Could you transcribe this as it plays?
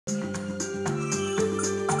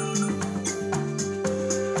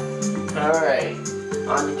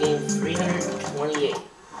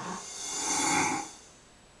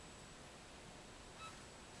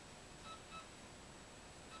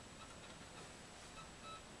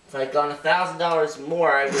If I'd gone $1,000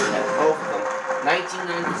 more, I would have both of them.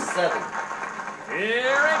 1997.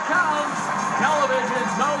 Here it comes!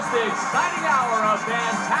 Television's most exciting hour of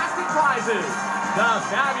fantastic prizes. The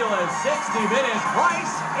fabulous 60-minute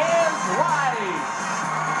Price is Right.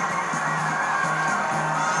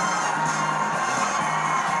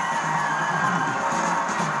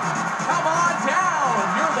 Come on down.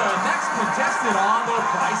 You're the next contestant on The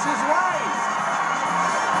Price is Right.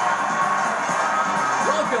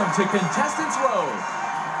 Welcome to Contestants Row.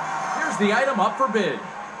 Here's the item up for bid.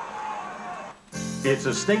 It's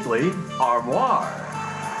a stately armoire.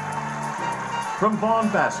 From Vaughan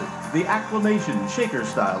Bassett, the Acclamation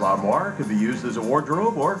Shaker-style armoire can be used as a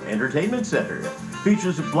wardrobe or entertainment center.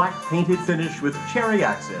 Features a black painted finish with cherry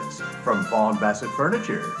accents from Vaughan Bassett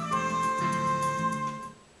Furniture.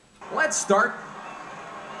 Let's start.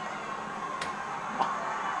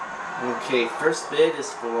 Okay, first bid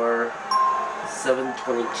is for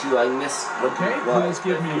 $722. I missed what Okay, it was. please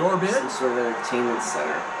give me your bid. Some sort of entertainment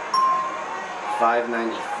center.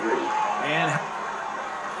 $593. And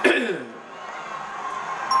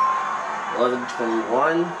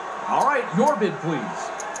 1121. all right, your bid, please.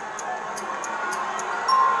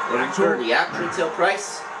 1130. After retail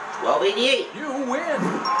price, $1288. You win.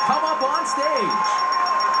 Come up on stage.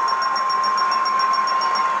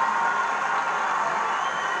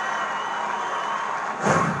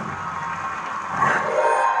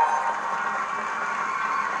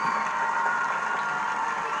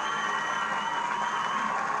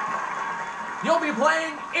 You'll be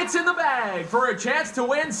playing It's in the Bag for a chance to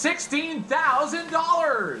win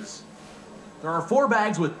 $16,000. There are 4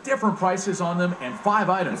 bags with different prices on them and 5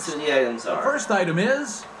 items. Let's see what the items The are. first item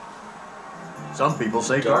is Some people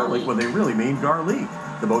say garlic when they really mean garlic.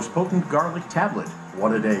 The most potent garlic tablet.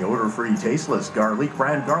 1 a day, odor-free, tasteless garlic.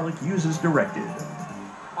 Brand garlic uses directed.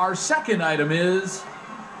 our second item is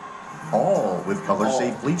All with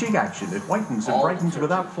color-safe bleaching action. It whitens and All brightens detergent.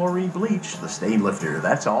 without chlorine bleach. The stain lifter,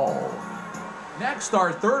 that's all. next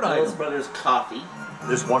our third Mills item. Brothers Coffee.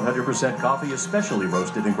 This 100% coffee is specially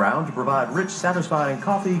roasted and ground to provide rich, satisfying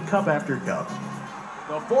coffee cup after cup.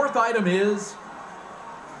 The fourth item is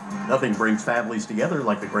Nothing brings families together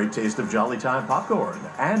like the great taste of Jolly Time popcorn.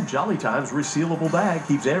 And Jolly Time's resealable bag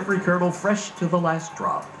keeps every kernel fresh to the last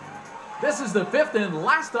drop. this is the fifth and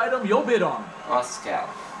last item you'll bid on. Oscal.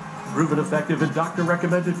 Proven effective and doctor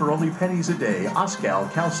recommended for only pennies a day. Oscal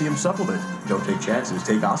Calcium Supplement. Don't take chances,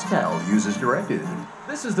 take Oscal. Use as directed.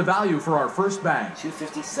 This is the value for our first bag.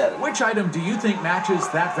 $257. Which item do you think matches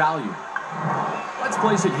that value? Let's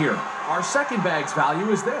place it here. Our second bag's value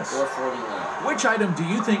is this. $449. Which item do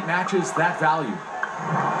you think matches that value?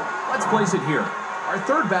 Let's place it here. Our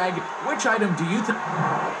third bag, which item do you think...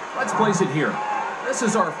 Let's place it here. This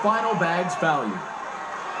is our final bag's value.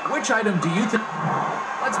 Which item do you think...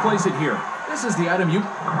 Let's place it here. This is the item you...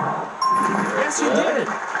 Yes, you did.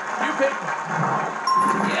 You picked...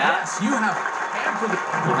 Yeah. Yes, you have... And for the...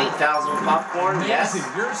 With 8,000 with popcorn, yes.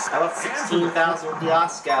 Amazing. You're... How about 16,000 with the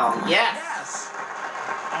Oscal? Yes. Yes.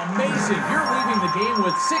 Amazing. You're leaving the game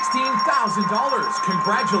with $16,000.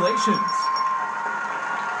 Congratulations.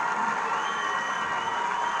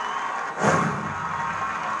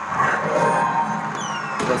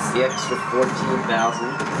 Plus the extra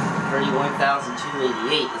 14,000,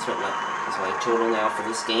 31,288 is my total now for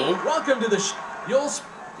this game. Welcome to the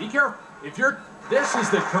be careful. If you're... This is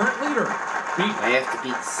the current leader. I have to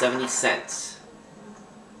beat 70 cents.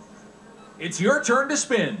 It's your turn to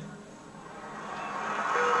spin.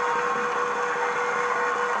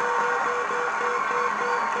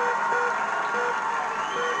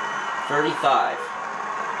 $35.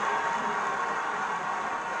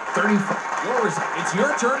 35. Yours. It's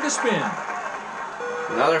your turn to spin.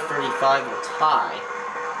 Another 35 will tie.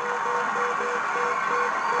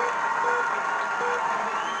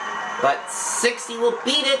 But 60 will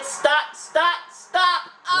beat it. Stop, stop, stop.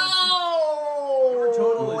 Oh! Your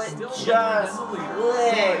total is still it lower just than the leader.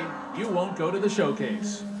 clicked. Sorry, you won't go to the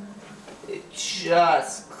showcase. It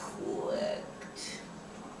just clicked.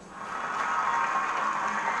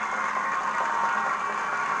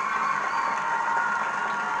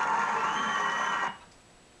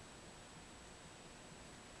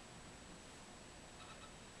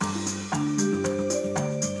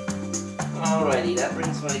 Alrighty, that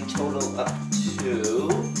brings my total up to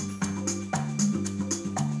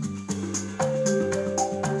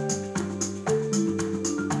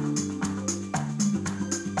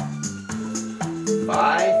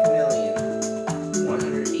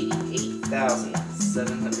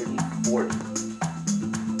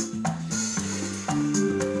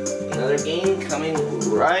 $5,188,740. Another game coming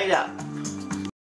right up.